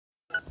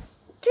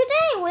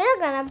Today we're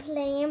gonna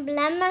play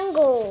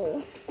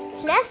blockman.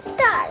 Let's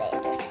start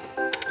it.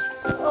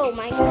 Oh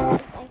my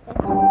goodness.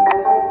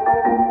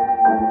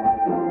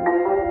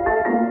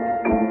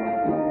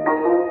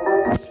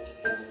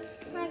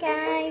 Hi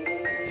guys,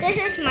 this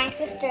is my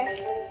sister.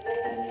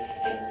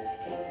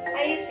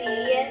 Are you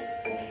serious?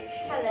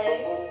 Hello?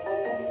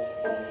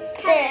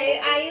 There. Hello,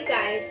 are you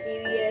guys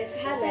serious?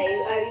 Hello,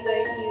 are you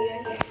guys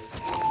serious?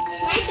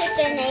 My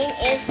sister's name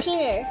is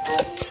Tina.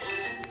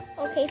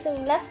 Okay, so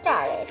let's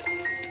start it.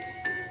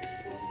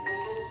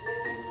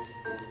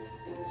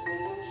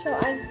 So I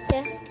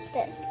just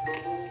this.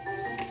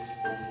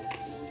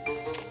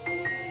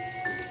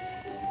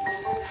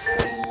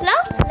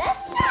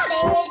 Let's start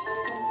it.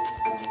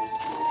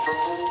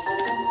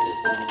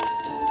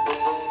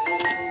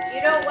 You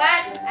know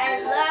what? I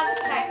love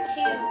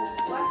cartoons.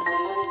 What?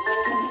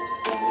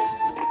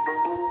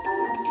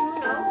 Do you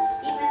know?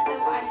 Even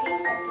though I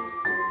hate them.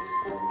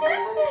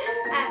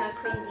 I'm a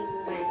crazy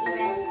woman.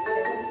 Even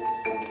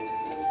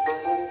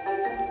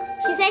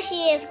She said she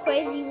is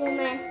crazy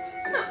woman.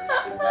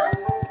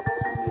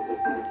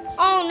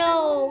 Oh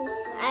no,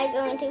 I'm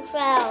going to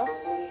fail.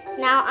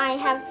 Now I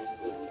have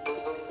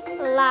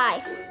a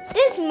life.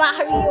 This is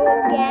Mario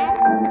again.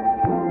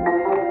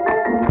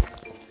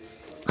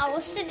 I will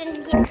sit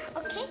in here.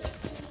 Okay,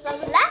 so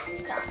let's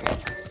start it.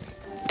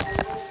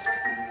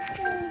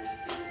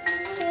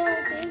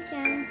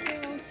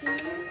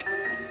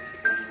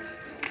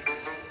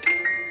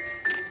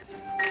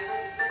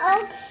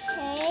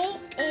 Okay,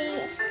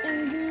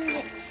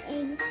 indeed.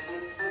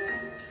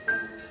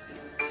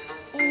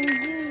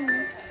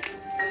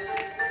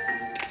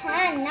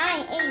 10, 9,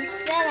 8,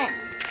 7,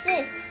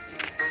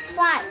 6,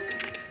 5,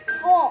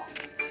 4,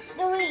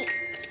 3,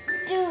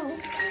 2,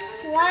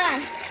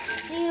 1,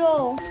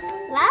 0.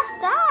 Let's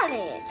start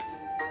it.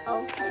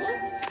 Okay.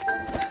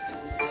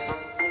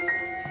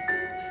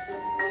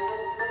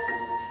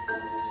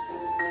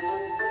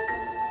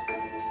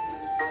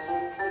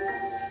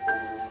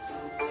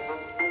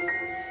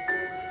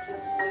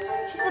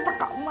 Chị sẽ bắt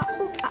cổng mà.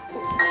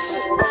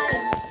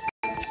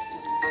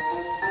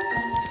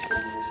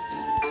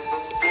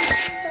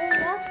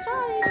 Let's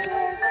start it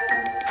here.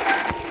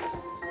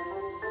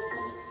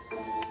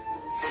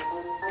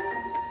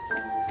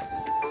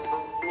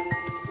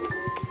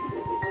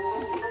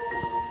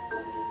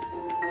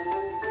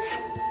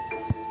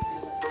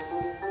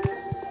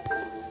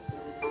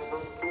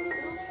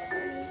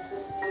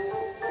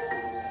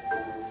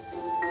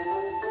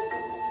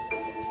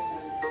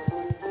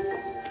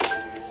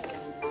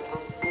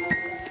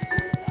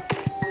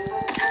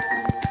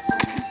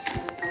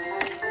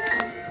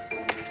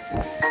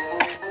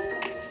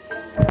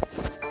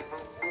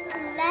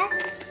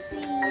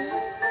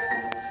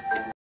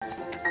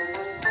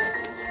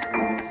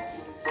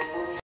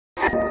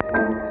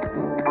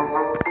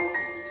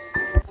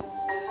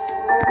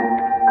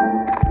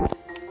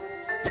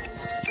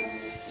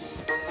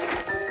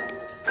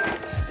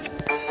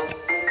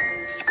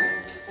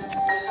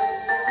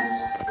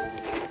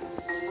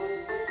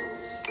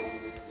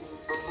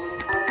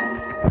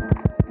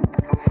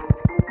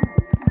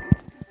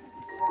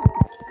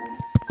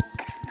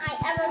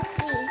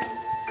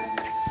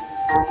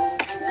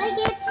 Make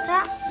it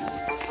stop.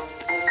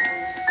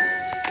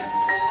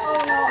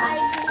 Oh no, I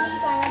really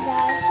gonna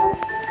die.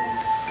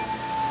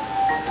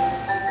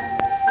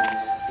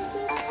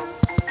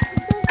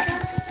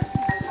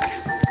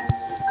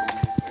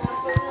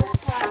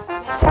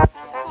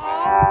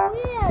 Oh,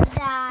 we'll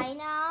die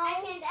now.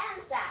 I can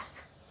dance that.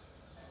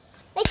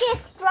 Make it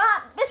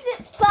drop. This is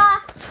far.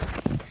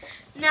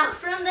 Now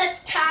from the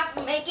top,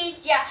 make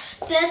it jump.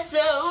 That's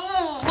so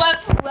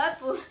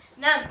wappu.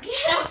 Now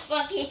get up,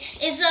 funky.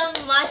 It's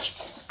so much.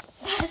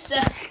 That's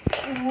a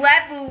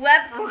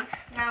wappu.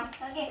 Now,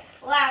 okay,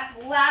 wap.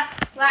 Okay.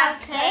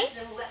 That's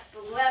a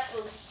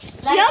wappu.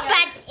 Your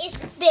butt is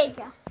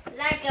bigger.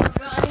 Like a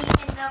brownie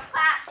in the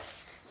pot.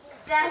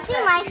 I think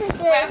my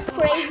sister is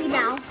crazy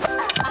now.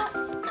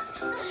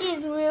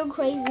 She's real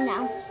crazy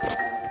now.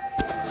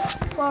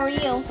 For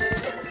real.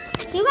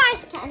 You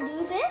guys can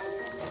do this?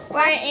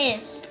 Where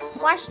is?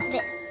 Watch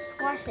this.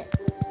 Watch it.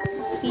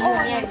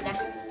 Videonya.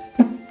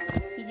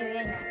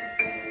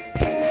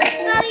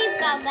 Sorry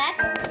about that.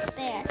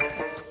 There.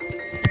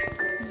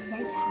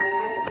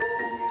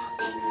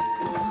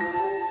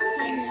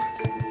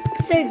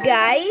 So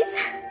guys,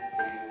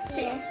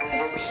 Here.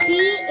 he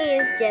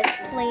is just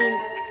playing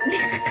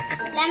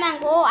Lemon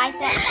go, I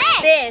said.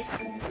 Hey! this.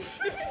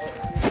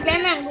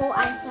 Lemon go,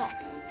 I said.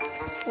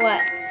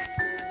 What?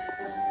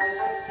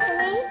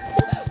 3,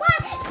 2, 1.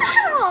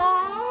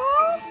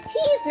 Oh,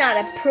 He's not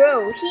a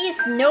pro. He's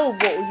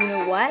noble. You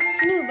know what?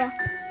 noob.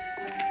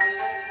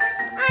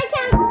 I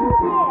can't go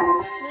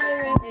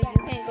there. No, you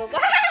can't go.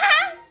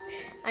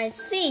 I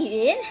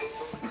see it.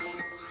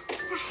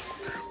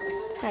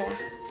 Hello.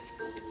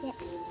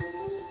 Yes.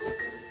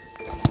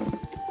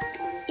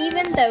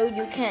 Even though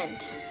you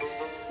can't.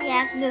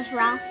 Yeah, this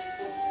round.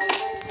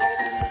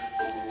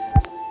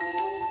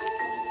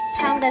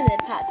 How does it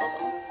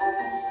possible?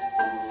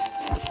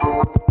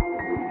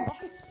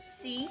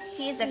 See,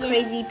 He's a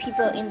crazy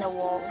people in the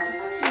world.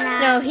 Nah.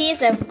 No,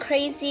 he's a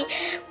crazy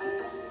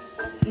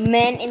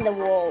man in the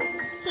world.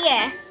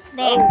 Here. Oh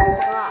There.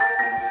 God.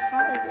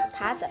 How does it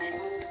pass up?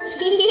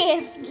 He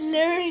is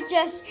literally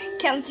just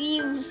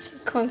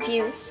confused.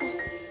 Confused.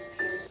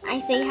 I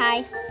say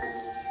hi.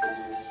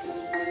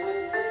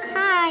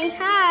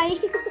 Hi.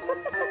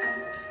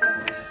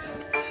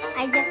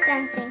 I just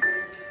dancing.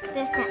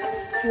 This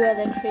dance. You are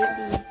the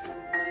crazy.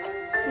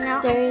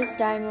 No. There is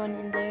diamond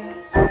in there.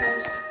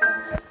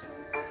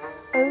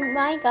 Oh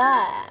my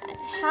God.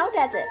 How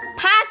does it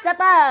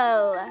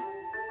possible?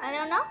 I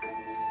don't know.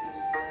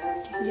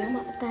 Yes.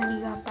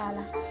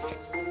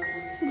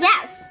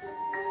 Yes.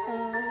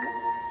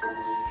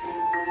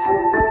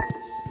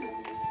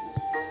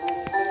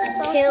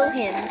 So Kill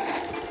him.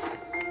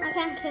 I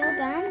can't kill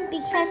them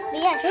because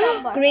they are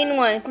sharper. Green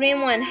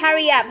one.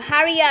 Hurry up.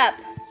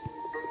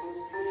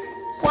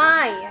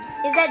 Why?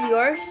 Is that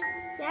yours?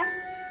 Yes.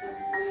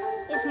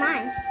 It's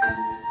mine.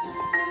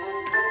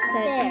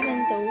 But There.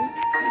 even though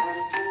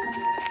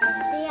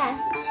They are.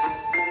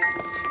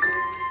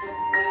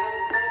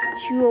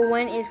 your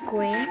one is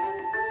green.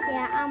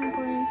 Yeah, I'm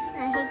green.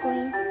 I hate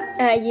green.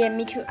 Yeah,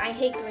 me too. I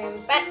hate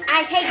green. But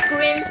I hate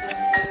green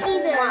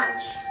Either.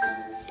 much.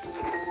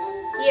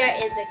 Here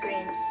is a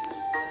green.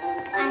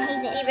 I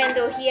hate it. Even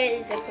though here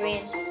is a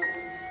green.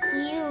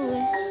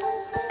 You.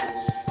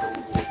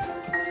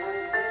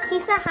 He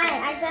said hi.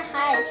 I said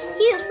hi.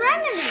 He's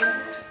friendly.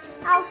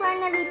 I'll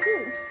friendly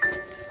too.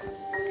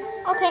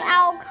 Okay,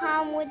 I'll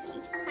come with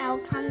you. I'll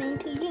come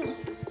into you.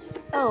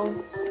 Oh.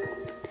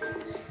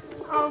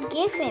 I'll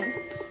give him.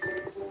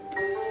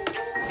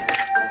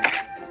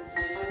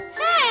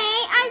 Hey,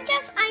 I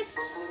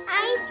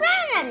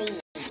friendly.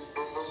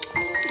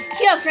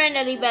 You're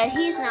friendly, but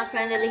he's not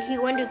friendly. He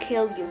want to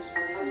kill you.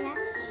 Yes.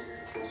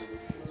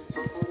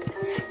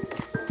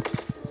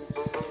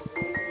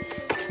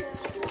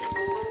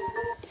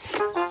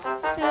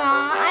 No,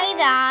 I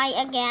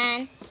die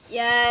again.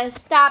 Yeah,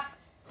 stop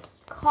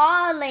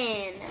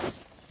calling.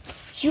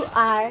 You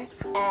are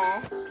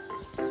a.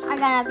 I'm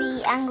gonna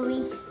be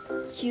angry.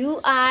 You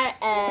are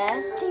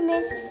a.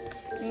 Timid.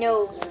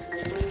 No.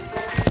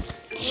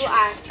 You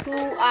are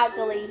too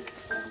ugly.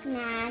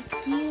 Not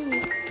you.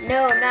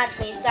 No, not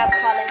me. Stop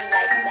calling me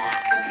like that.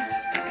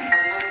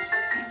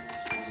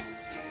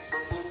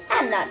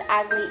 I'm not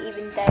ugly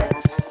even though.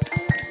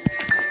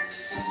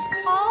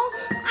 Oh,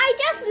 I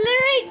just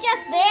literally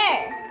just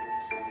there.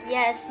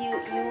 Yes, you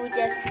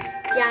just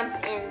jump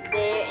in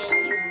there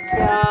and you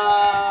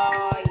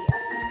die.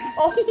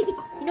 Oh,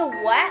 You know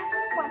what?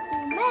 what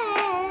you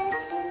meant?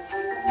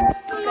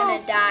 You're gonna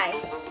die.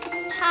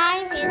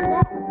 Time is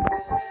up.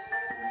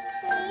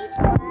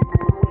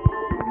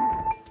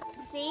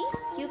 See?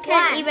 You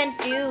can't What? even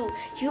do.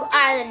 You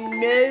are the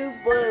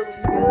noble.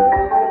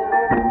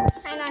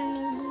 I'm not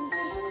new.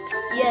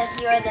 Yes,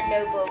 you are the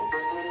noble.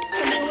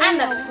 I'm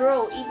a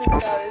pro even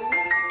though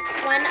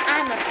when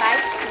I'm a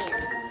Viking.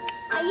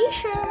 Are you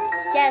sure?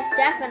 Yes,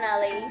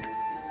 definitely.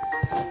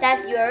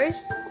 That's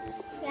yours?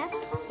 Yes,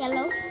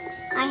 yellow.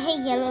 I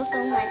hate yellow so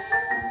much.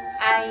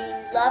 I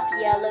love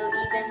yellow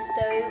even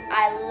though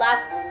I love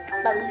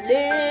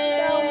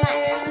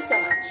blue so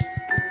much.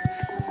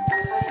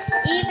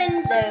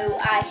 Even though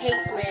I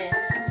hate green.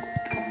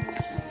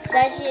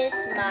 That is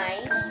my...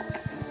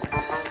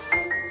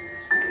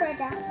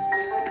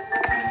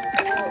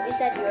 Oh, is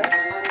that yours?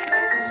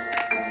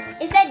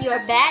 Is that your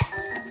bat?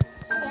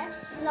 Yes.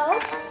 No.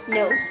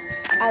 No.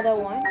 Other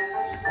one?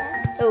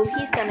 Yes. Oh,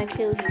 he's gonna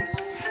kill you.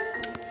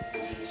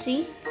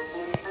 See?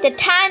 The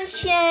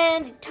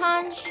tension,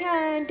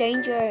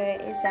 danger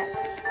is that.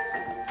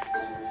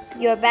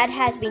 Your bat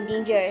has been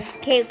danger.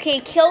 Okay,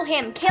 kill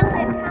him, come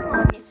on.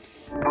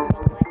 You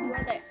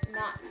are the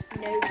not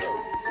noble.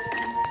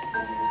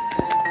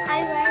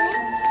 I run.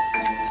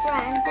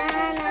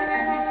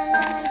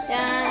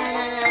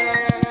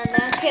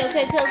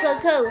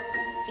 Kill.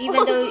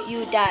 Even though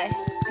you die.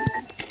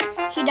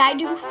 He died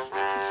too.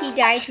 He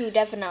died too,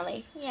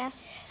 definitely.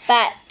 Yes.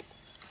 But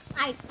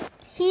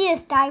He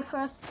is died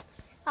first.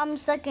 I'm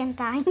second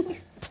time.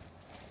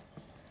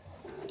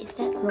 is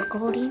that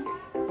recording?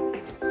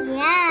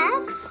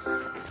 Yes.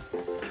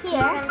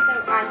 Here.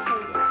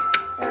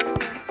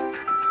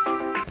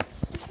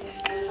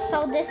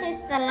 So this is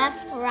the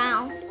last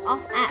round of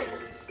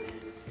us.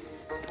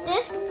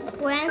 This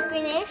when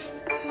finished,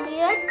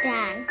 we are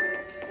done.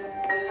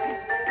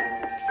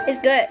 It's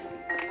good.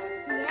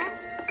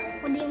 Yes.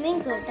 What do you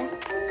mean good?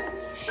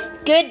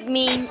 Good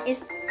mean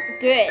is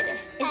good.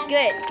 It's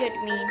good. Good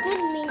mean.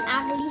 Good mean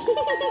ugly.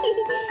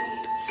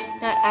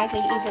 Not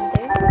ugly even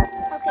though.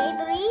 Okay,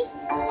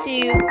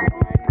 3, 2,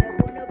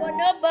 1.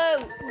 No.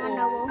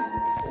 no.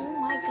 Oh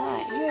my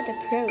God, you're the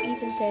pro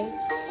even though.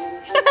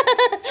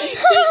 He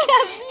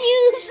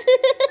confused.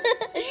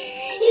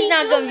 He's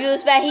not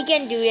confused, but he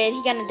can do it.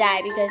 He's gonna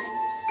die because.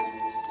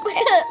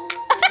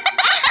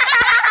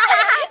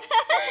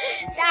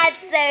 That's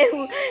so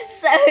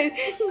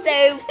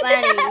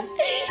funny.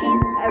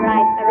 He's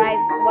arrive.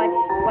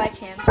 Watch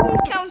him.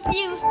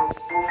 Confused.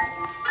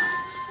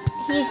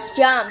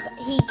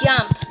 He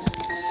jump.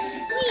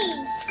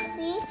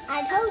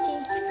 I told you.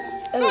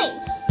 Oh.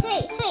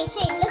 Hey,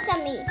 look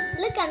at me.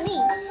 Look at me.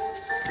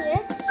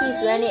 Here. He's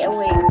running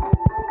away.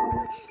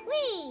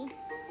 Wee.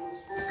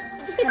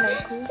 That's kind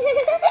of cool.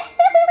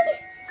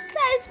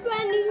 That's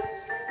funny.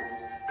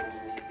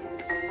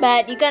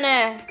 But you're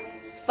gonna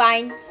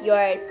find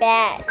your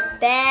bed.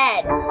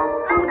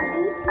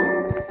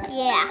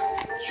 Yeah.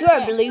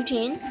 Sure, blue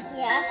tin.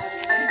 Yeah.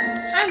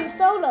 I'm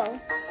solo.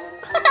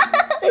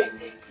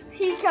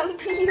 He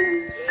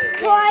confused.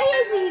 Why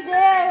is he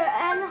there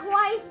and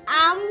why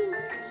I'm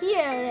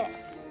here?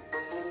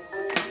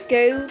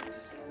 Go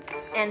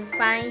and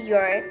find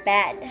your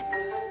bed.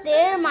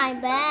 There, my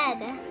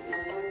bed.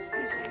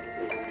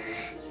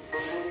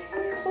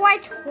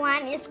 Which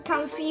one is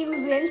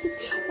confusing?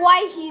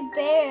 Why he's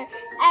there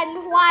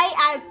and why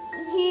I'm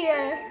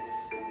here?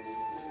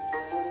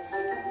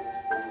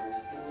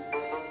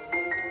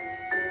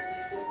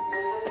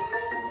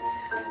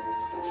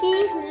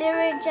 He's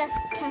literally just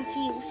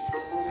confused.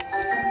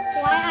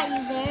 Why are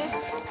you there?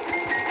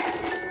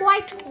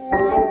 Which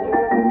one?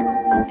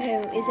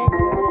 Oh, is that?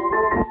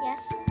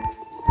 Yes.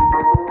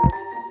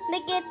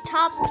 Make it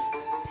top.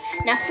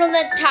 Now from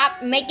the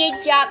top, make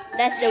it jump.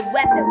 That's the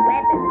weapon.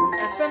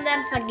 Now from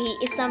the funky,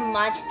 it's so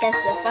much. That's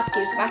the fuck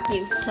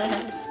you.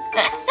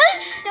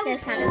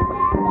 That's kind of.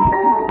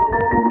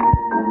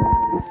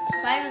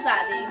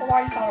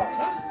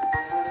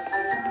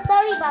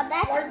 Sorry about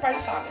that. Oh,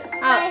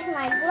 That's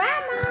my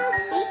grandma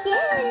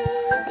speaking.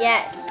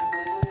 yes.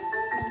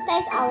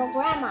 That's our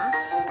grandma.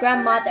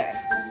 Grandmother.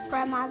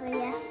 Grandmother,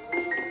 yes.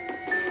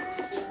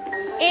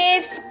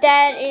 If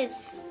that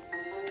is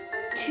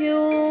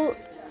too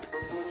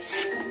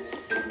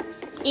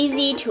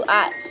easy to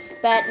us,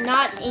 but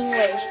not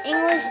English.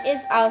 English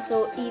is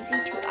also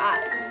easy to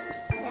us.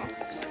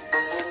 Yes.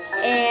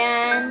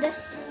 And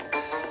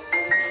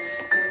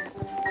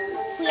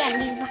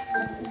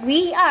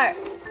We are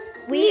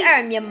we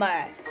are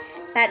Myanmar.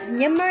 But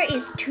Myanmar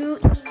is too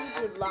easy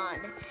to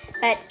learn.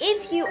 But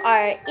if you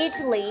are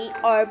Italy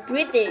or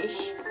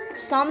British,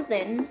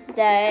 something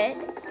that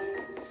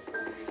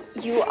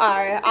you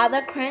are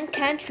other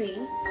country,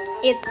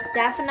 it's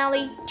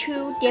definitely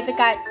too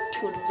difficult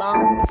to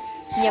learn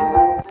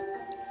Myanmar.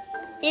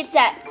 It's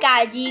a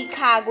gaji,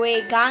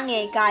 kagwe,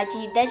 gange,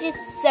 gaji. That is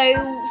so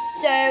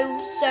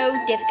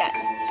difficult.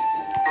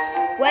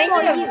 When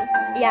For you're- you.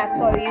 Yeah,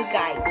 for you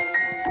guys.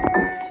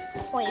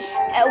 Wait.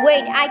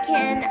 Wait, I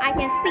can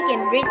speak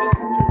in British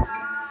too.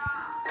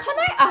 Can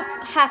I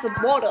have a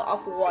bottle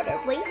of water,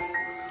 please?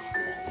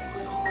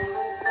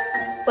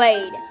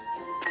 Wait,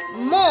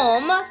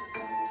 Mom,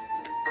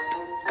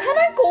 can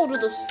I go to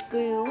the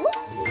school?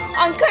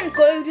 I can't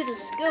go to the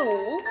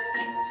school.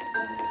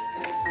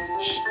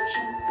 Shh.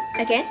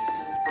 Okay.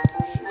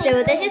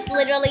 So this is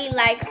literally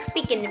like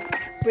speaking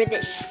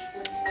British.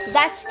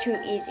 That's too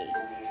easy.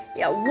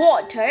 Yeah,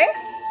 water,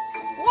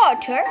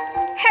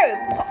 Harry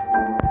Potter.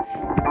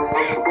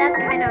 That's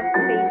kind of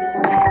crazy,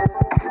 but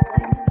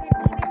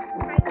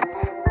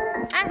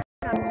I'm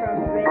not from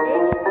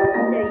British,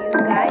 so you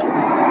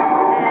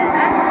guys,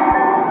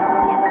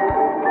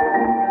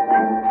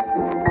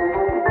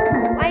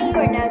 why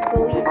you're not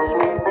going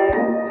even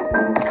though?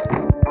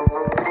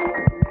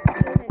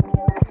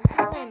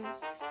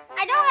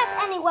 I don't have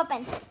any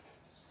weapon.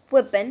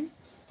 Weapon.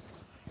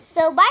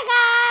 So bye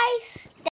guys.